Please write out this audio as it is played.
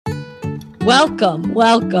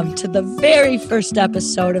Welcome to the very first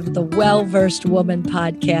episode of the Well-Versed Woman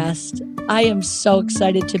podcast. I am so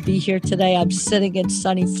excited to be here today. I'm sitting in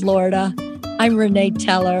sunny Florida. I'm Renee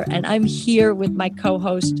Teller, and I'm here with my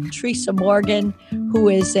co-host, Teresa Morgan, who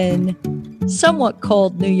is in somewhat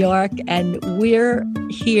cold New York, and we're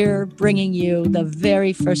here bringing you the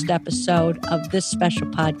very first episode of this special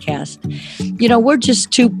podcast. You know, we're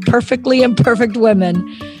just two perfectly imperfect women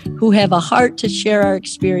who have a heart to share our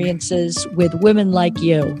experiences with women like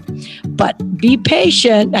you. But be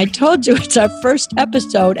patient. I told you it's our first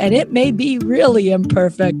episode, and it may be really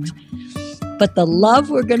imperfect. But the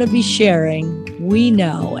love we're going to be sharing, we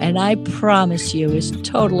know, and I promise you, is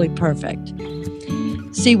totally perfect.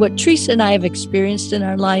 See, what Teresa and I have experienced in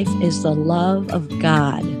our life is the love of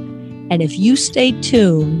God. And if you stay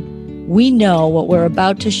tuned, we know what we're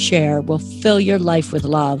about to share will fill your life with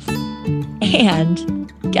love.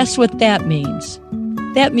 And guess what that means?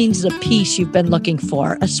 That means the peace you've been looking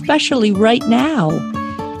for, especially right now,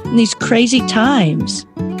 in these crazy times.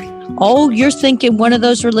 Oh, you're thinking one of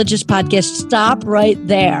those religious podcasts. Stop right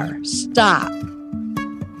there. Stop.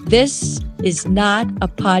 This is not a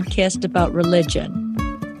podcast about religion.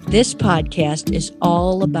 This podcast is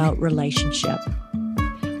all about relationship.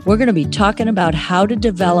 We're going to be talking about how to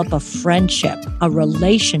develop a friendship, a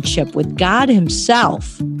relationship with God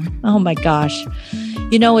Himself. Oh my gosh.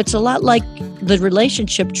 You know, it's a lot like the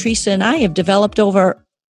relationship Teresa and I have developed over,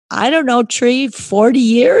 I don't know, 40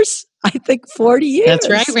 years? I think 40 years. That's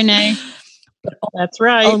right, Renee. That's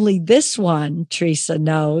right. Only this one, Teresa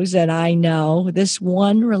knows, and I know, this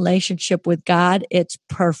one relationship with God, it's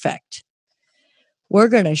perfect. We're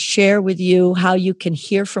going to share with you how you can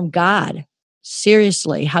hear from God.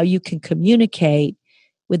 Seriously, how you can communicate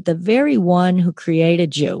with the very one who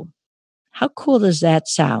created you. How cool does that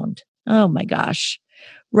sound? Oh my gosh.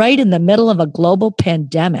 Right in the middle of a global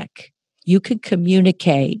pandemic, you can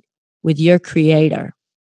communicate with your creator.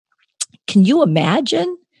 Can you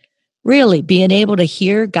imagine really being able to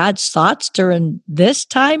hear God's thoughts during this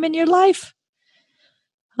time in your life?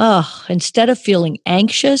 Oh, instead of feeling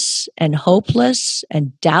anxious and hopeless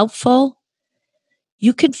and doubtful,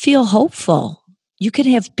 you can feel hopeful. You can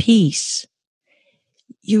have peace.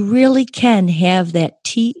 You really can have that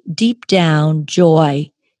deep down joy,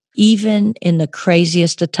 even in the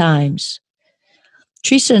craziest of times.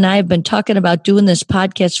 Teresa and I have been talking about doing this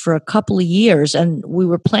podcast for a couple of years, and we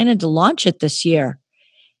were planning to launch it this year,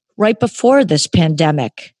 right before this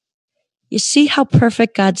pandemic. You see how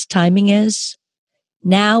perfect God's timing is?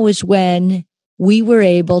 Now is when we were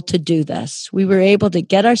able to do this. We were able to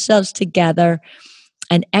get ourselves together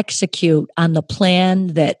and execute on the plan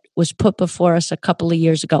that was put before us a couple of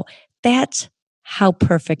years ago. That's how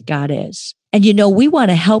perfect God is. And you know, we want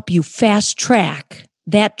to help you fast track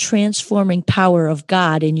that transforming power of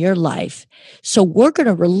God in your life. So we're going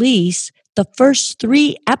to release the first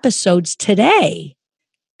 3 episodes today.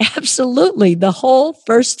 Absolutely. The whole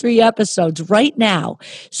first 3 episodes right now.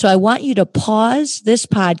 So I want you to pause this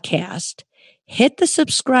podcast, hit the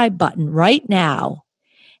subscribe button right now,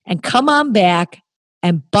 and come on back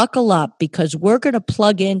and buckle up, because we're going to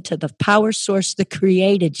plug into the power source that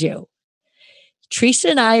created you. Teresa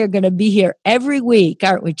and I are going to be here every week,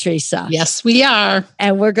 aren't we, Teresa? Yes, we are.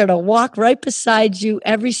 And we're going to walk right beside you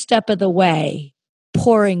every step of the way,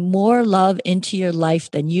 pouring more love into your life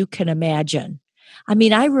than you can imagine. I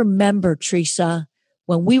mean, I remember, Teresa,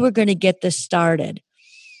 when we were going to get this started,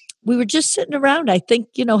 we were just sitting around, I think,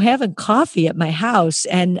 having coffee at my house.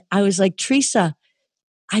 And I was like, Teresa,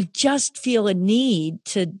 I just feel a need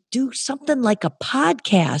to do something like a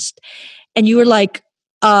podcast. And you were like,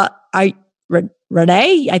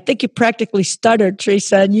 Renee, I think you practically stuttered,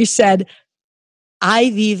 Teresa. And you said,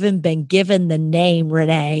 I've even been given the name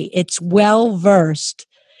Renee. It's well-versed.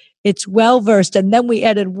 It's well-versed. And then we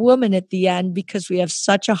added woman at the end because we have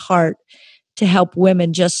such a heart to help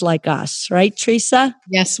women just like us. Right, Teresa?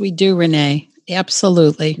 Yes, we do, Renee.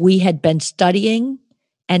 Absolutely. We had been studying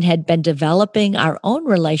and had been developing our own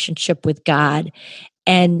relationship with God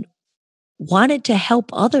and wanted to help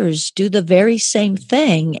others do the very same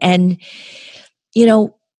thing. And,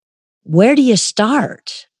 where do you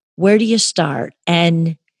start? Where do you start?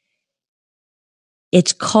 And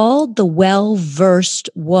it's called the Well-Versed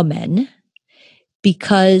Woman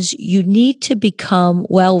because you need to become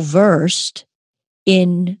well-versed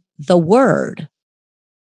in the Word.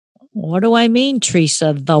 What do I mean,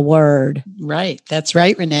 Teresa? The Word. Right. That's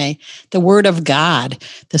right, Renee. The Word of God.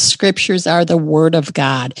 The Scriptures are the Word of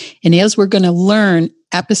God. And as we're going to learn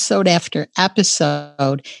episode after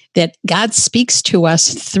episode that God speaks to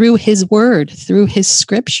us through His Word, through His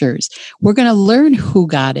Scriptures, we're going to learn who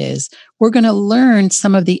God is. We're going to learn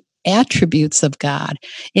some of the attributes of God.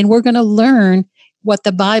 And we're going to learn what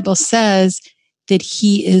the Bible says, that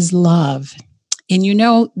he is love. And you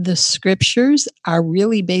know, the scriptures are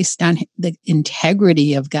really based on the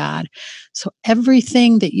integrity of God. So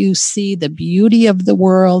everything that you see, the beauty of the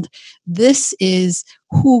world, this is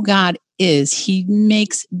who God is. He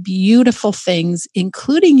makes beautiful things,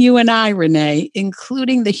 including you and I, Renee,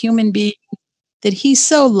 including the human being that he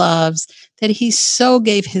so loves, that he so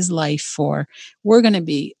gave his life for. We're going to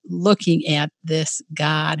be looking at this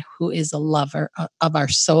God who is a lover of our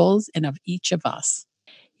souls and of each of us.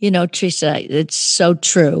 You know, Teresa, it's so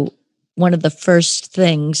true. One of the first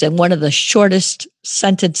things and one of the shortest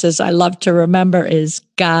sentences I love to remember is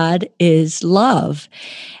God is love.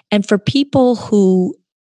 And for people who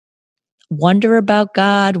wonder about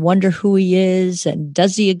God, wonder who he is, and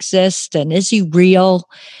does he exist, and is he real,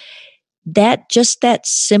 that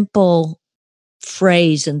simple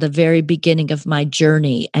phrase in the very beginning of my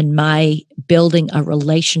journey and my building a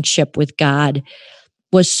relationship with God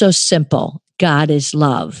was so simple. God is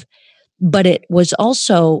love. But it was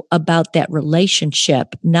also about that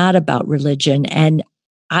relationship, not about religion. And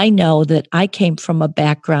I know that I came from a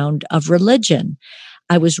background of religion.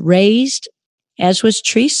 I was raised, as was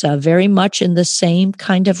Teresa, very much in the same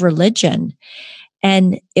kind of religion.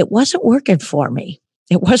 And it wasn't working for me.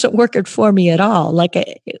 It wasn't working for me at all. Like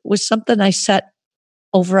it was something I set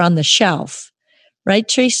over on the shelf, right,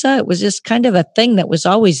 Teresa? It was just kind of a thing that was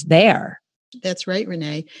always there. That's right,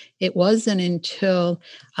 Renee. It wasn't until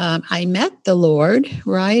I met the Lord,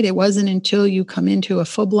 right? It wasn't until you come into a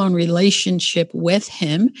full-blown relationship with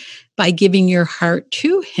him by giving your heart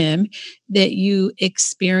to him that you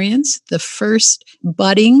experience the first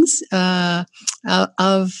buddings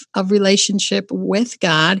of relationship with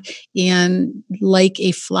God. And like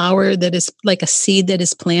a flower that is like a seed that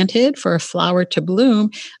is planted for a flower to bloom,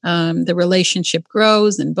 the relationship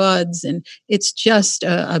grows and buds, and it's just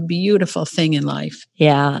a beautiful thing in life.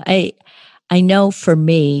 Yeah, I know for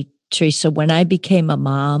me, Teresa, when I became a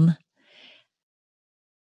mom,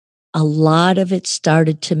 a lot of it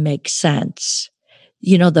started to make sense.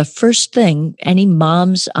 You know, the first thing, any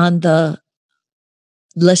moms on the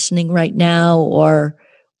listening right now, or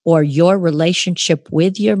your relationship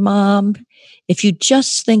with your mom, if you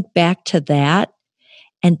just think back to that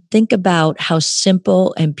and think about how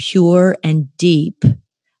simple and pure and deep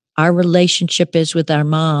our relationship is with our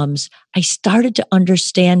moms, I started to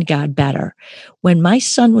understand God better. When my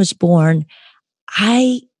son was born,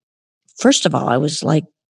 first of all, I was like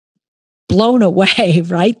blown away,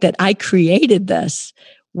 right? That I created this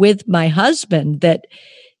with my husband, that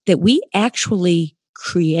we actually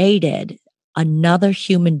created another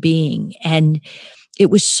human being. And it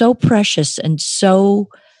was so precious and so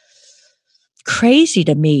crazy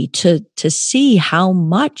to me to see how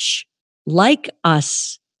much like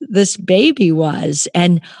us this baby was.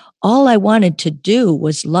 And all I wanted to do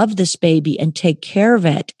was love this baby and take care of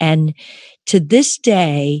it. And to this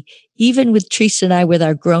day, even with Teresa and I, with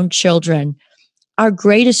our grown children, our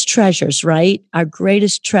greatest treasures, right? Our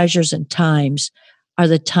greatest treasures and times are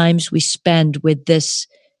the times we spend with this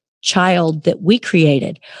child that we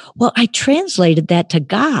created. Well, I translated that to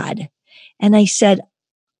God and I said,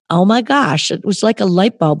 oh my gosh, it was like a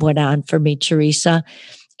light bulb went on for me, Teresa.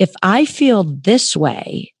 If I feel this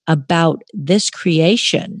way about this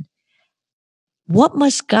creation, what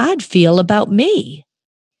must God feel about me?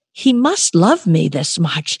 He must love me this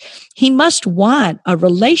much. He must want a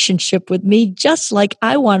relationship with me just like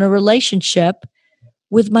I want a relationship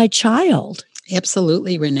with my child.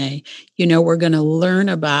 Absolutely, Renee. You know, we're going to learn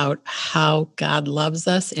about how God loves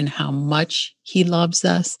us and how much he loves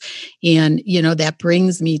us. And, you know, that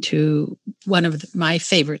brings me to one of my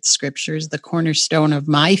favorite scriptures, the cornerstone of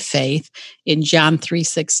my faith in John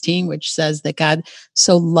 3:16, which says that God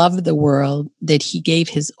so loved the world that he gave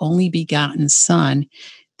his only begotten son,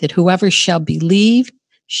 that whoever shall believe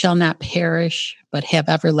shall not perish, but have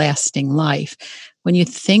everlasting life. When you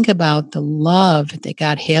think about the love that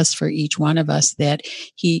God has for each one of us, that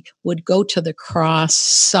he would go to the cross,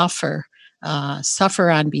 suffer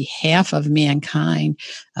on behalf of mankind,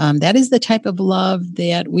 that is the type of love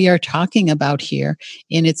that we are talking about here.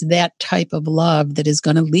 And it's that type of love that is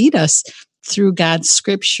going to lead us through God's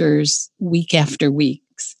scriptures week after week.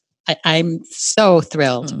 I'm so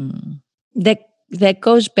thrilled. that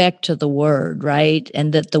goes back to the word, right?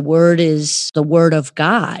 And that the word is the word of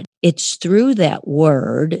God. It's through that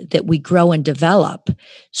word that we grow and develop.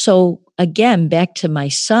 So again, back to my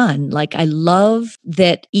son, like I love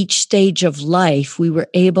that each stage of life, we were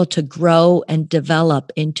able to grow and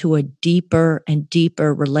develop into a deeper and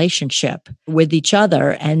deeper relationship with each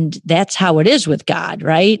other. And that's how it is with God,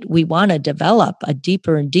 right? We want to develop a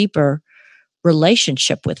deeper and deeper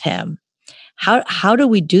relationship with him. How do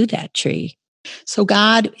we do that, Tree? So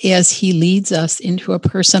God, as he leads us into a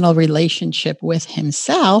personal relationship with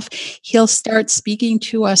himself, he'll start speaking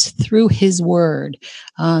to us through his word.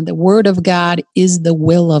 The word of God is the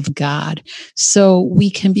will of God. So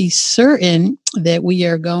we can be certain that we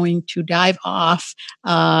are going to dive off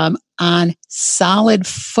on solid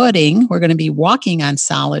footing. We're going to be walking on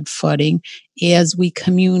solid footing as we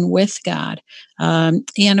commune with God.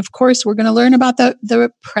 And of course, we're going to learn about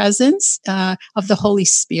the presence of the Holy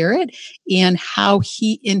Spirit and how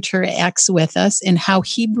he interacts with us and how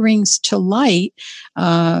he brings to light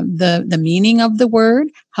the meaning of the word,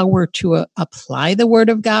 how we're to apply the word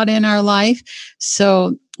of God in our life.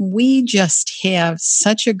 So we just have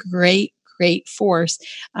such a great force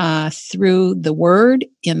through the word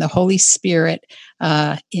and the Holy Spirit,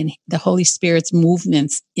 in the Holy Spirit's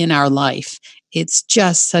movements in our life. It's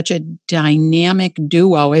just such a dynamic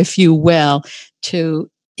duo, if you will, to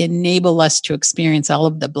enable us to experience all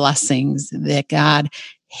of the blessings that God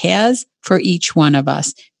has for each one of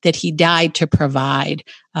us, that he died to provide.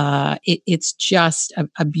 It's just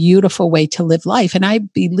a beautiful way to live life. And I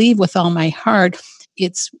believe with all my heart,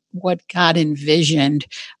 it's what God envisioned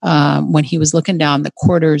when he was looking down the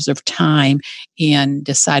quarters of time and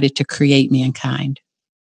decided to create mankind.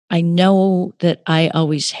 I know that I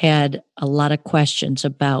always had a lot of questions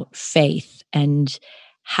about faith and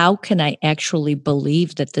how can I actually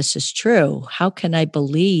believe that this is true? How can I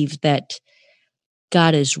believe that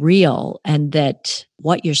God is real and that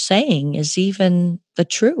what you're saying is even the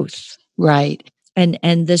truth? Right.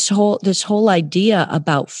 And this whole idea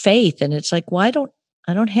about faith, and it's like, well,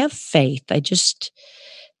 I don't have faith. I just,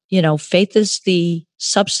 faith is the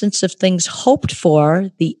substance of things hoped for,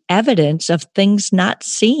 the evidence of things not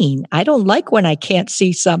seen. I don't like when I can't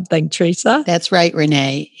see something, Teresa. That's right,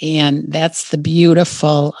 Renee. And that's the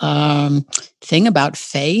beautiful thing about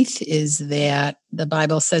faith is that the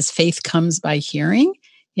Bible says faith comes by hearing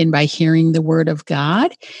and by hearing the word of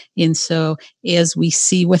God. And so as we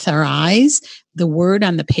see with our eyes, the word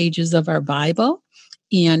on the pages of our Bible,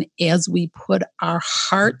 and as we put our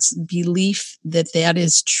heart's belief that that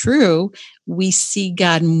is true, we see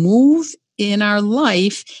God move in our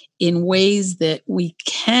life in ways that we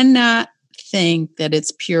cannot think that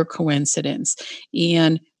it's pure coincidence.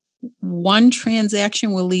 And one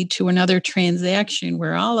transaction will lead to another transaction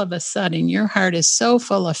where all of a sudden your heart is so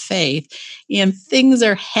full of faith and things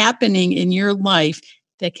are happening in your life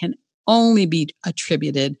that can only be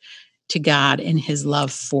attributed to God and his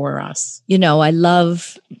love for us. I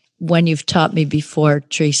love when you've taught me before,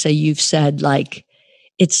 Teresa, you've said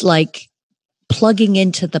it's like plugging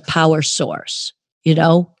into the power source.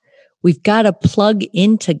 We've got to plug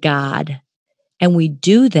into God, and we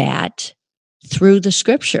do that through the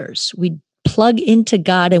scriptures. We plug into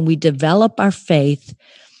God and we develop our faith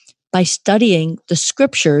by studying the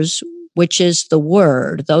scriptures, which is the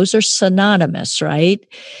word. Those are synonymous, right?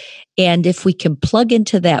 And if we can plug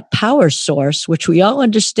into that power source, which we all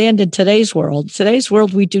understand in today's world,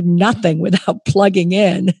 we do nothing without plugging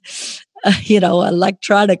in,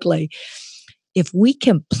 electronically. If we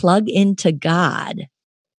can plug into God,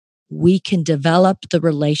 we can develop the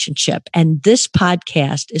relationship. And this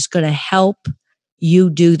podcast is going to help you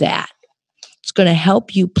do that. It's going to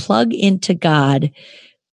help you plug into God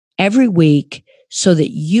every week so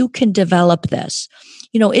that you can develop this.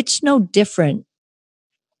 It's no different.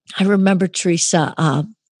 I remember Teresa,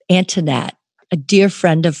 Antoinette, a dear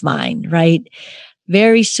friend of mine, right?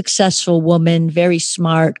 Very successful woman, very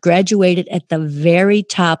smart, graduated at the very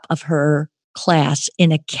top of her class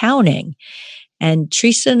in accounting. And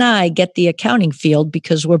Teresa and I get the accounting field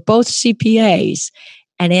because we're both CPAs.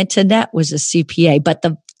 And Antoinette was a CPA, but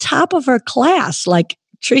the top of her class, like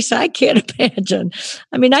Teresa, I can't imagine.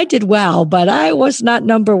 I mean, I did well, but I was not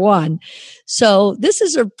number one. So this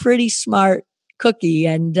is a pretty smart cookie.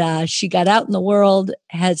 And she got out in the world,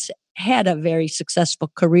 has had a very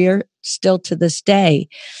successful career still to this day.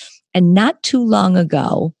 And not too long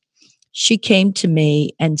ago, she came to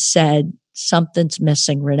me and said, something's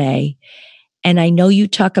missing, Renee. And I know you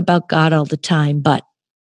talk about God all the time, but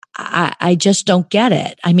I just don't get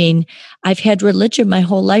it. I mean, I've had religion my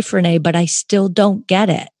whole life, Renee, but I still don't get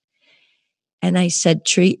it. And I said,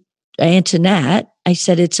 Antoinette, I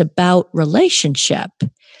said, it's about relationship.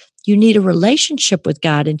 You need a relationship with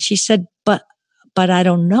God. And she said, but I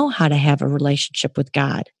don't know how to have a relationship with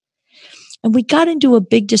God. And we got into a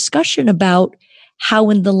big discussion about how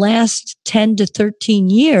in the last 10 to 13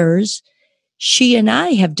 years, she and I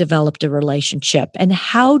have developed a relationship. And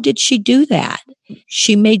how did she do that?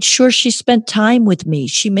 She made sure she spent time with me.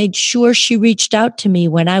 She made sure she reached out to me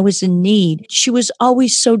when I was in need. She was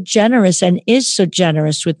always so generous and is so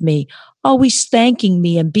generous with me, always thanking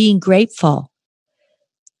me and being grateful.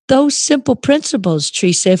 Those simple principles,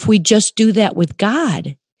 Teresa, if we just do that with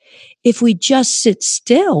God, if we just sit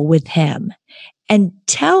still with Him and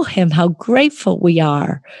tell Him how grateful we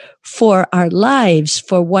are for our lives,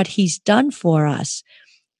 for what He's done for us,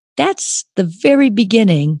 that's the very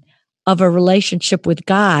beginning of a relationship with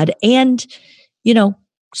God. And,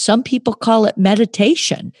 some people call it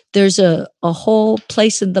meditation. There's a whole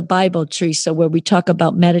place in the Bible, Teresa, where we talk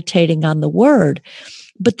about meditating on the Word.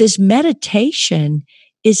 But this meditation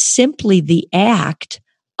is simply the act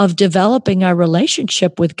of developing our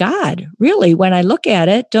relationship with God. Really, when I look at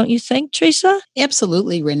it, don't you think, Teresa?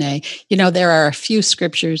 Absolutely, Renee. There are a few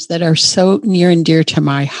scriptures that are so near and dear to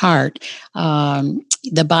my heart.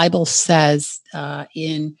 The Bible says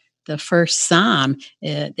in the first Psalm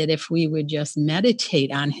that if we would just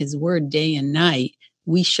meditate on His word day and night,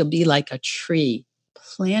 we shall be like a tree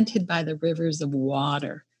planted by the rivers of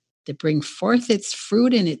water that bring forth its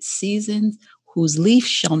fruit in its seasons, whose leaf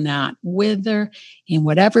shall not wither, and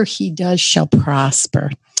whatever he does shall prosper.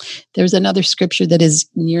 There's another scripture that is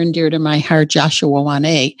near and dear to my heart, Joshua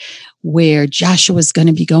 1:8, where Joshua is going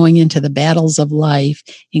to be going into the battles of life.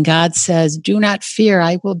 And God says, do not fear,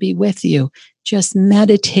 I will be with you. Just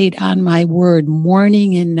meditate on my word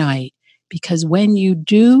morning and night, because when you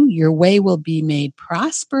do, your way will be made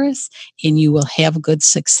prosperous and you will have good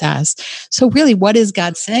success. So really, what is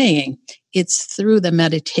God saying? It's through the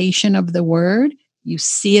meditation of the word. You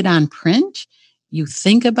see it on print. You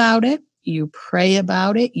think about it. You pray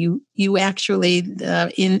about it. You actually,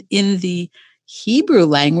 in the Hebrew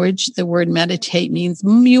language, the word meditate means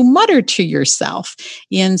you mutter to yourself.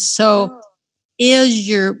 And so as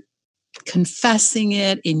you're confessing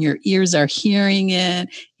it and your ears are hearing it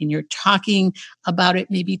and you're talking about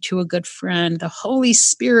it maybe to a good friend, the Holy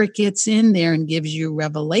Spirit gets in there and gives you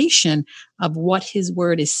revelation of what His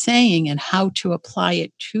word is saying and how to apply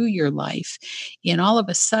it to your life. And all of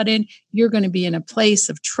a sudden, you're going to be in a place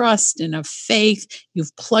of trust and of faith.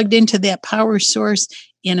 You've plugged into that power source,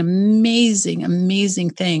 and amazing,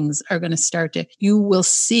 amazing things are going to start you will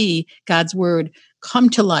see God's word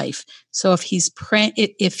come to life. So if He's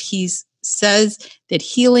if He's says that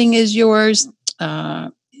healing is yours,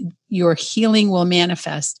 your healing will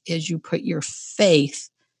manifest as you put your faith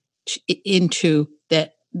into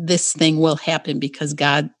that. This thing will happen because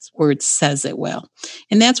God's word says it will.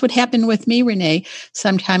 And that's what happened with me, Renee,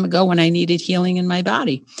 some time ago when I needed healing in my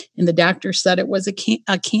body. And the doctor said it was a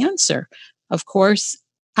cancer. Of course,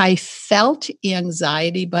 I felt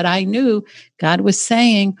anxiety, but I knew God was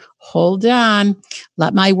saying, hold on,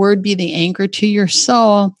 let my word be the anchor to your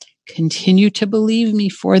soul. Continue to believe me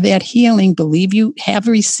for that healing. Believe you have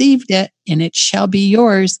received it, and it shall be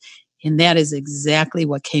yours. And that is exactly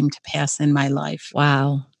what came to pass in my life.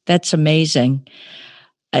 Wow, that's amazing.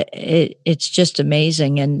 It's just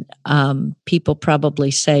amazing. And people probably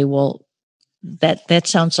say, well, that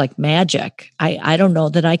sounds like magic. I don't know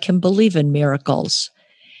that I can believe in miracles.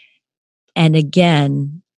 And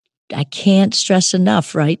again, I can't stress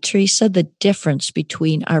enough, right, Teresa, the difference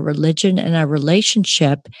between our religion and our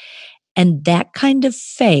relationship. And that kind of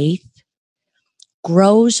faith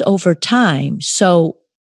grows over time. So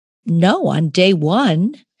no, on day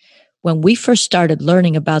one, when we first started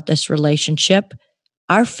learning about this relationship,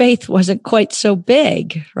 our faith wasn't quite so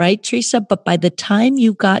big, right, Teresa? But by the time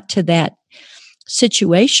you got to that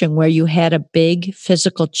situation where you had a big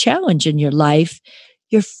physical challenge in your life,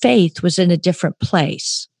 your faith was in a different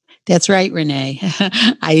place. That's right, Renee.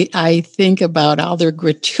 I think about all the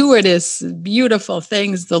gratuitous, beautiful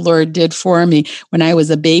things the Lord did for me when I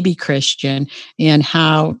was a baby Christian, and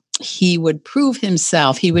how He would prove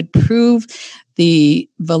Himself. He would prove the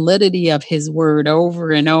validity of His word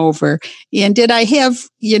over and over. And did I have,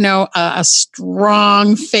 a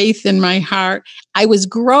strong faith in my heart? I was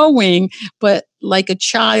growing, but like a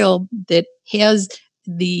child that has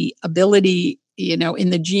the ability, in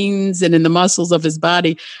the genes and in the muscles of his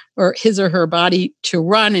body, or his or her body, to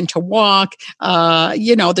run and to walk,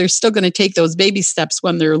 they're still going to take those baby steps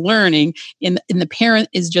when they're learning. And the parent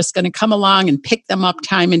is just going to come along and pick them up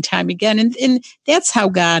time and time again. And that's how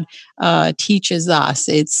God teaches us.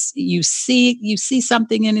 It's you see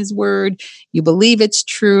something in His word, you believe it's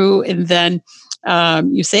true, and then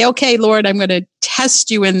You say, okay, Lord, I'm going to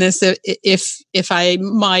test you in this if I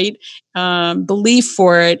might believe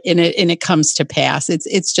for it and it comes to pass.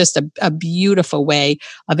 It's just a beautiful way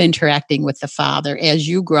of interacting with the Father as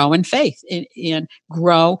you grow in faith and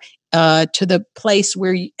grow to the place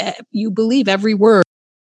where you believe every word.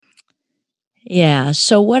 Yeah.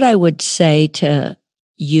 So what I would say to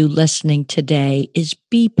you listening today is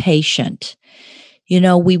be patient.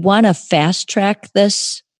 We want to fast track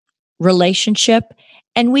this relationship,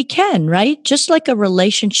 and we can, right? Just like a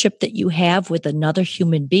relationship that you have with another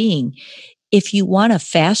human being. If you want to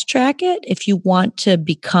fast track it, if you want to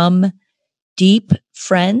become deep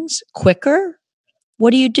friends quicker,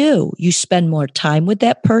 what do? You spend more time with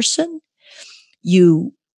that person.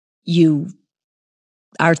 You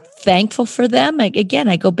are thankful for them. Again,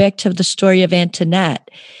 I go back to the story of Antoinette.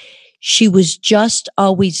 She was just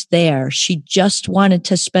always there. She just wanted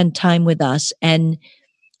to spend time with us and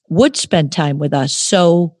would spend time with us.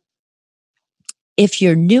 So if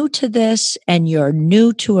you're new to this and you're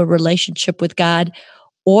new to a relationship with God,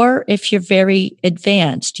 or if you're very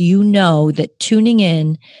advanced, you know that tuning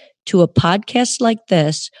in to a podcast like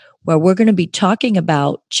this, where we're going to be talking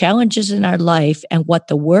about challenges in our life and what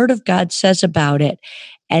the Word of God says about it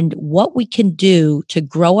and what we can do to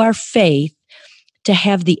grow our faith to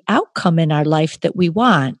have the outcome in our life that we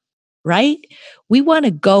want, right? We want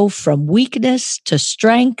to go from weakness to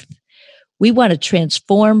strength. We want to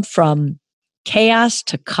transform from chaos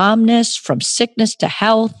to calmness, from sickness to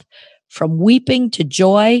health, from weeping to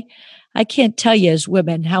joy. I can't tell you as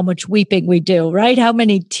women how much weeping we do, right? How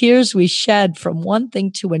many tears we shed from one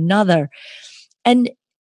thing to another. And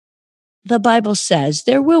the Bible says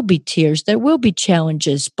there will be tears, there will be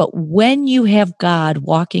challenges, but when you have God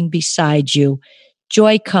walking beside you,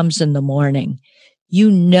 joy comes in the morning.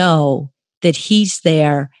 You know that He's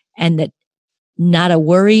there and that not a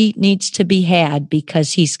worry needs to be had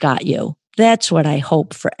because He's got you. That's what I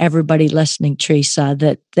hope for everybody listening, Teresa,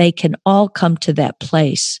 that they can all come to that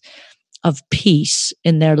place of peace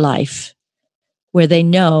in their life where they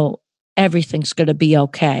know everything's going to be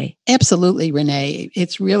okay. Absolutely, Renee.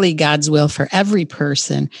 It's really God's will for every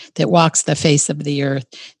person that walks the face of the earth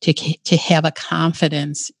to have a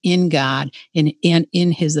confidence in God and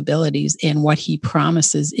in His abilities and what He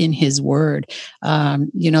promises in His Word.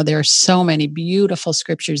 There are so many beautiful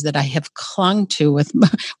scriptures that I have clung to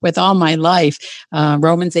with all my life.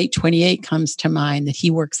 Romans 8:28 comes to mind, that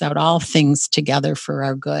He works out all things together for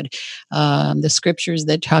our good. The scriptures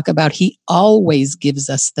that talk about He always gives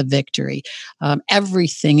us the victory.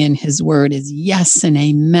 Everything in His Word is yes and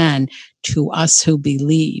amen to us who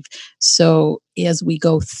believe. So as we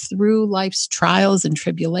go through life's trials and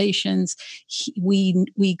tribulations,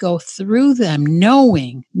 we go through them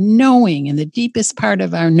knowing in the deepest part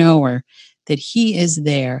of our knower that He is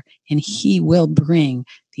there and He will bring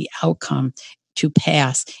the outcome to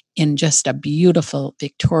pass in just a beautiful,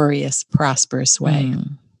 victorious, prosperous way.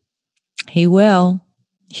 He will.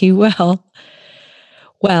 He will.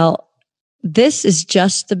 Well, this is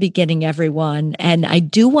just the beginning, everyone. And I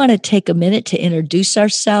do want to take a minute to introduce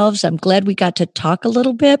ourselves. I'm glad we got to talk a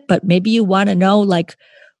little bit, but maybe you want to know,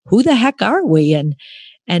 who the heck are we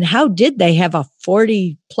and how did they have a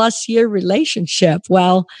 40 plus year relationship?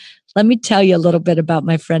 Well, let me tell you a little bit about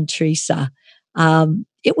my friend Teresa.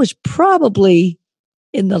 It was probably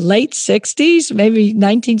in the late 60s, maybe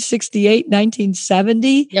 1968,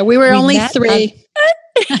 1970. Yeah, we were only three.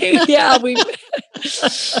 Yeah,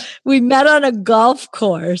 we met on a golf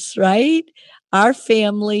course, right? Our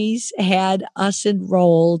families had us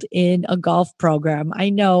enrolled in a golf program. I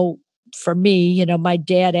know for me, my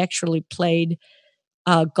dad actually played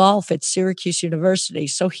golf at Syracuse University.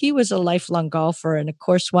 So he was a lifelong golfer and, of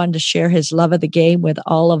course, wanted to share his love of the game with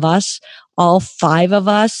all of us, all five of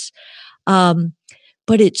us.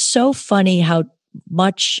 But it's so funny how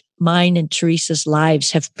much mine and Teresa's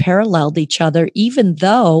lives have paralleled each other, even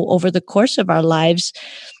though over the course of our lives,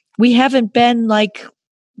 we haven't been we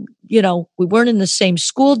weren't in the same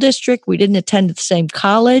school district. We didn't attend the same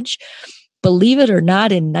college. Believe it or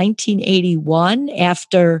not, in 1981,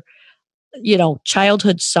 after,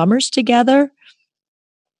 childhood summers together,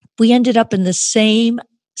 we ended up in the same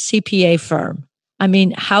CPA firm. I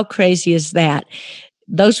mean, how crazy is that?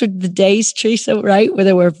 Those were the days, Teresa, right, where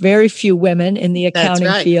there were very few women in the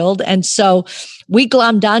accounting field. And so we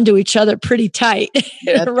glommed onto each other pretty tight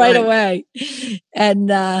right away.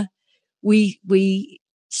 And we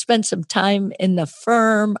spent some time in the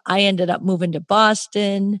firm. I ended up moving to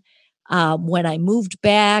Boston. When I moved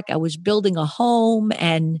back, I was building a home,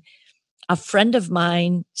 and a friend of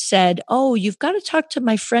mine said, "Oh, you've got to talk to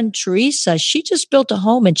my friend Teresa. She just built a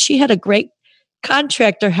home and she had a great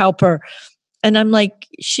contractor helper." And I'm like,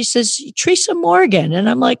 she says, Teresa Morgan. And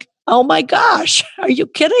I'm like, oh my gosh, are you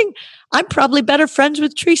kidding? I'm probably better friends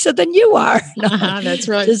with Teresa than you are. No, That's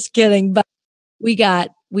right. just kidding. But we got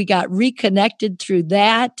reconnected through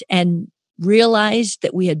that and realized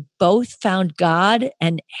that we had both found God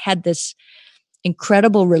and had this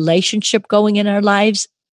incredible relationship going in our lives,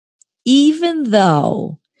 even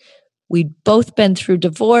though we'd both been through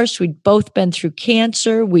divorce, we'd both been through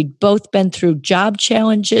cancer, we'd both been through job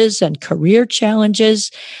challenges and career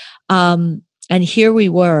challenges. And here we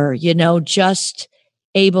were, just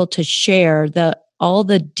able to share all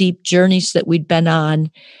the deep journeys that we'd been on,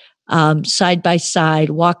 side by side,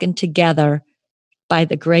 walking together by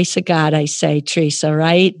the grace of God, I say, Teresa,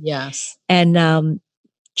 right? Yes. And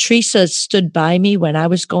Teresa stood by me when I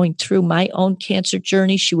was going through my own cancer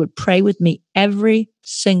journey. She would pray with me every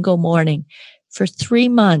single morning for 3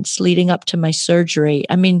 months leading up to my surgery.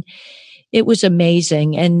 I mean, it was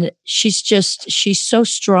amazing. And she's so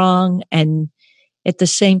strong and at the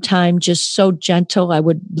same time, just so gentle. I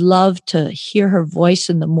would love to hear her voice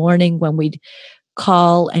in the morning when we'd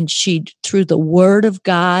call, and she'd, through the word of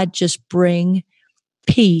God, just bring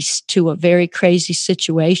peace to a very crazy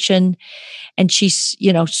situation. And she's,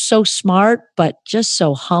 so smart, but just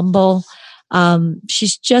so humble.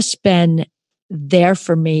 She's just been there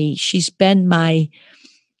for me. She's been my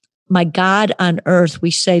God on earth.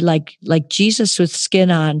 We say like Jesus with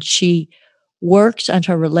skin on. She works on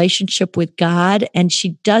her relationship with God, and she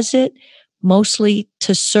does it mostly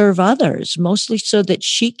to serve others, mostly so that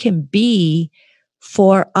she can be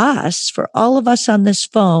for us, for all of us on this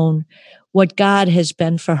phone, what God has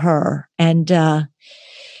been for her. And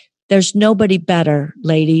there's nobody better,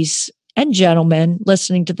 ladies and gentlemen,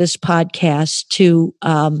 listening to this podcast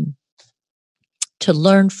to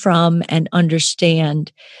learn from and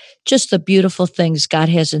understand just the beautiful things God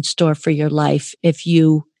has in store for your life if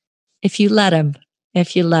you let him.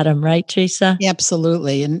 Right, Teresa?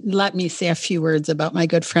 Absolutely. And let me say a few words about my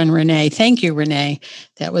good friend, Renee. Thank you, Renee.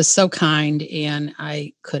 That was so kind. And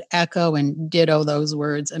I could echo and ditto those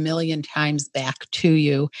words a million times back to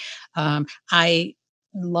you. I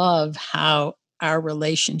love how our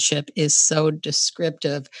relationship is so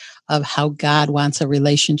descriptive of how God wants a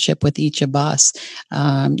relationship with each of us.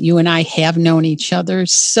 You and I have known each other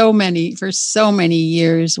for so many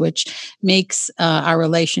years, which makes our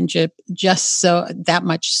relationship just so that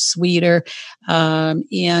much sweeter.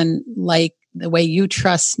 And like the way you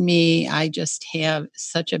trust me, I just have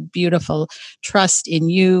such a beautiful trust in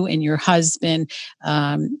you and your husband.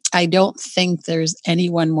 I don't think there's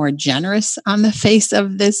anyone more generous on the face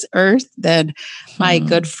of this earth than my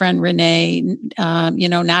good friend Renee.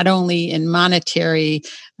 Not only in monetary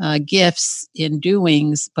gifts, in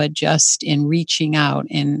doings, but just in reaching out.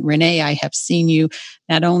 And Renee, I have seen you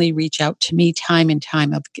not only reach out to me time and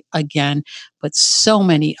time again, but so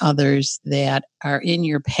many others that are in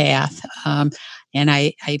your path. And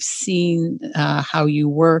I've seen how you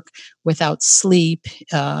work without sleep,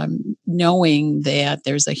 knowing that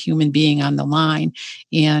there's a human being on the line.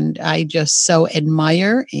 And I just so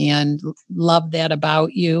admire and love that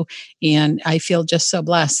about you. And I feel just so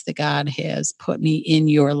blessed that God has put me in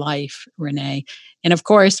your life, Renee. And of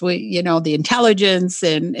course, the intelligence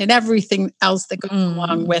and everything else that goes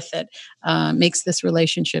along with it makes this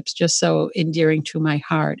relationship just so endearing to my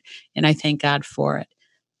heart. And I thank God for it.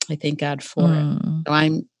 So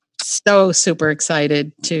I'm so super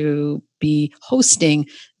excited to be hosting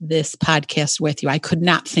this podcast with you. I could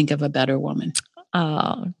not think of a better woman.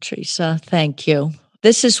 Oh, Teresa, thank you.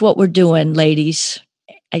 This is what we're doing, ladies,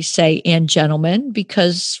 I say, and gentlemen,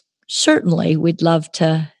 because certainly we'd love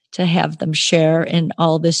to have them share in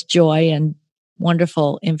all this joy and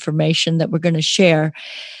wonderful information that we're going to share.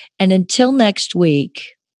 And until next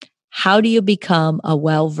week, how do you become a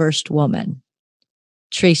well-versed woman?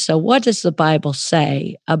 Teresa, what does the Bible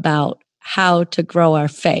say about how to grow our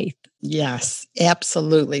faith? Yes,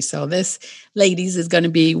 absolutely. So this, ladies, is going to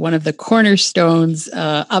be one of the cornerstones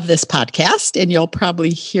of this podcast, and you'll probably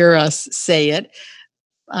hear us say it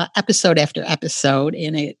episode after episode.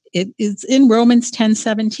 And it is in Romans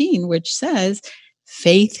 10:17, which says,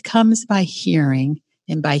 faith comes by hearing,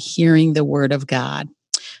 and by hearing the word of God.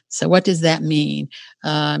 So what does that mean?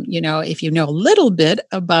 If you know a little bit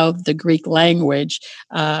about the Greek language,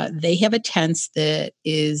 they have a tense that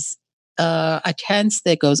is a tense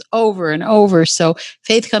that goes over and over. So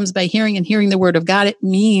faith comes by hearing, and hearing the word of God. It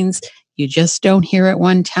means you just don't hear it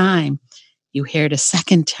one time. You hear it a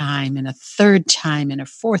second time, and a third time, and a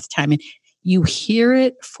fourth time. And you hear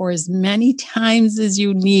it for as many times as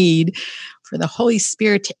you need for the Holy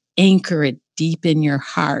Spirit to anchor it deep in your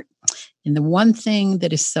heart. And the one thing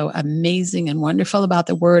that is so amazing and wonderful about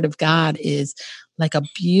the Word of God is like a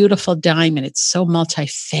beautiful diamond. It's so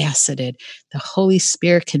multifaceted. The Holy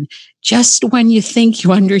Spirit can, just when you think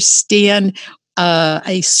you understand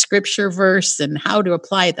a scripture verse and how to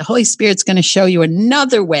apply it, the Holy Spirit's going to show you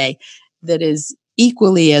another way that is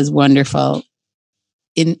equally as wonderful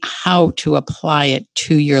in how to apply it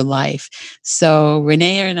to your life. So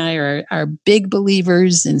Renee and I are big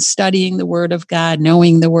believers in studying the Word of God,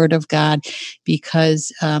 knowing the Word of God,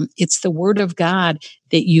 because it's the Word of God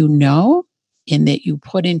that you know and that you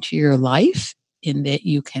put into your life and that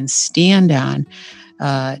you can stand on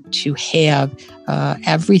to have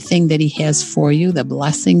everything that He has for you, the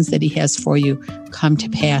blessings that He has for you, come to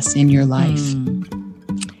pass in your life.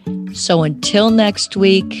 So until next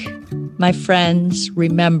week, my friends,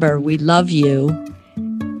 remember, we love you.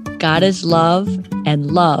 God is love,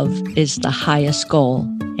 and love is the highest goal.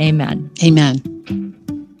 Amen. Amen.